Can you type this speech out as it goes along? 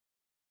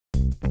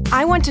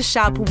I want to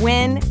shop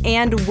when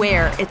and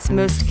where it's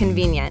most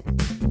convenient.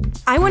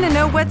 I want to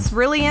know what's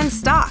really in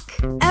stock,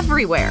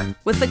 everywhere,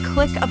 with the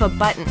click of a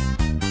button.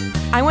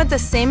 I want the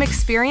same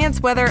experience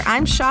whether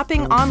I'm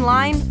shopping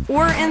online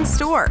or in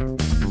store.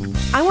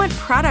 I want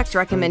product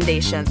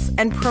recommendations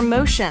and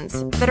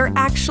promotions that are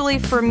actually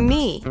for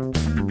me.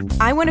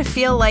 I want to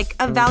feel like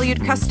a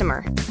valued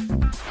customer.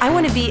 I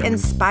want to be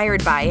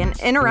inspired by and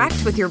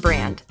interact with your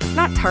brand,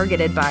 not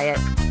targeted by it.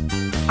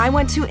 I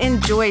want to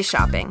enjoy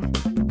shopping.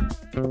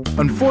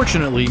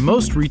 Unfortunately,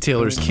 most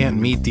retailers can't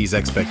meet these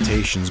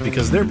expectations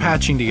because they're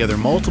patching together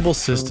multiple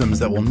systems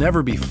that will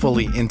never be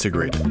fully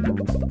integrated.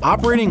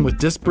 Operating with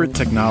disparate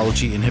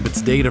technology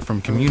inhibits data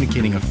from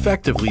communicating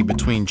effectively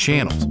between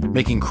channels,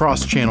 making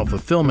cross-channel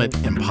fulfillment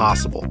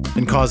impossible,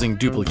 and causing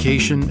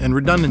duplication and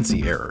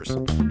redundancy errors.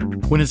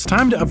 When it's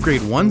time to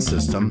upgrade one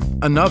system,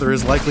 another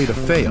is likely to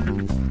fail.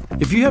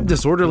 If you have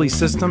disorderly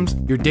systems,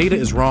 your data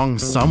is wrong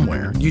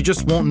somewhere. You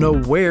just won't know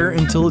where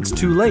until it's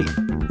too late,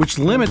 which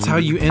limits how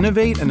you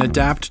innovate and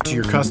adapt to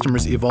your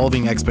customers'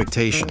 evolving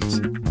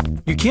expectations.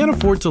 You can't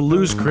afford to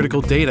lose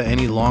critical data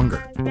any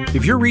longer.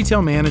 If your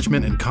retail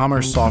management and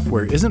commerce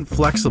software isn't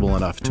flexible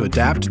enough to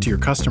adapt to your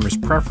customers'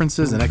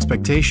 preferences and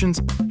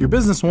expectations, your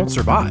business won't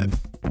survive.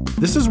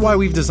 This is why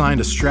we've designed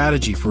a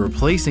strategy for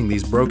replacing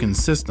these broken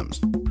systems.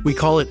 We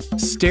call it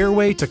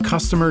Stairway to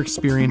Customer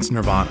Experience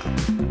Nirvana.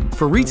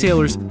 For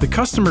retailers, the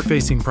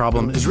customer-facing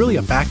problem is really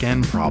a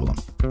back-end problem.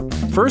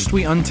 First,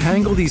 we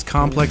untangle these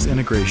complex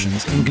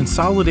integrations and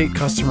consolidate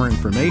customer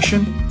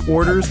information,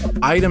 orders,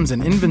 items,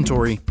 and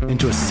inventory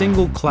into a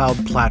single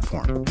cloud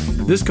platform.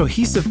 This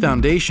cohesive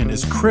foundation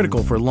is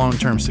critical for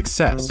long-term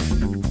success.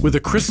 With a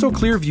crystal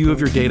clear view of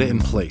your data in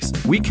place,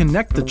 we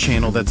connect the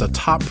channel that's a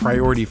top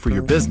priority for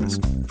your business.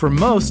 For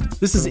most,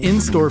 this is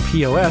in-store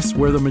POS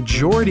where the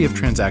majority of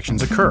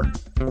transactions occur.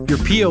 Your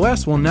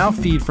POS will now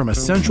feed from a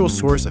central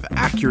source of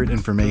accurate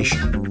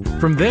information.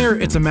 From there,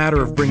 it's a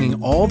matter of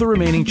bringing all the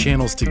remaining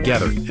channels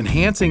together,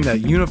 enhancing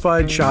that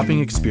unified shopping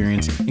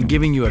experience and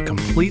giving you a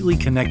completely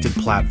connected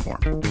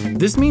platform.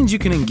 This means you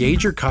can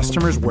engage your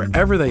customers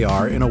wherever they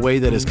are in a way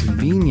that is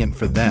convenient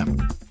for them.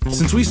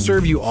 Since we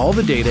serve you all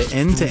the data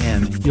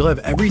end-to-end, you'll have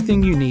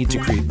everything you need to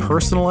create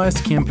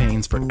personalized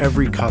campaigns for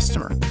every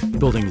customer,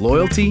 building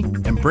loyalty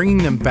and bringing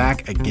them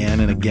back again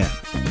and again.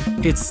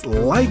 It's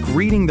like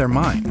reading their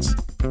minds.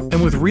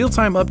 And with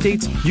real-time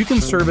updates, you can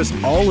service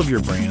all of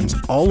your brands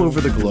all over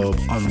the globe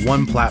on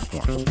one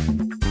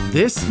platform.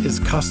 This is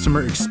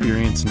customer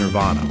experience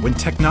nirvana, when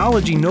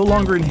technology no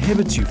longer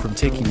inhibits you from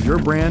taking your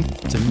brand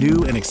to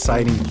new and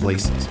exciting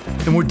places.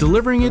 And we're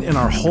delivering it in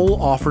our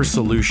whole offer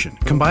solution,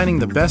 combining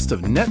the best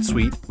of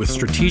NetSuite with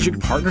strategic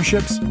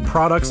partnerships,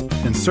 products,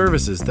 and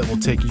services that will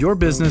take your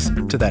business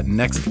to that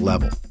next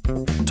level.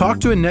 Talk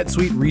to a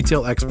NetSuite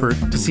retail expert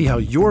to see how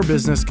your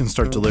business can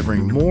start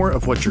delivering more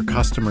of what your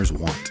customers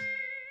want.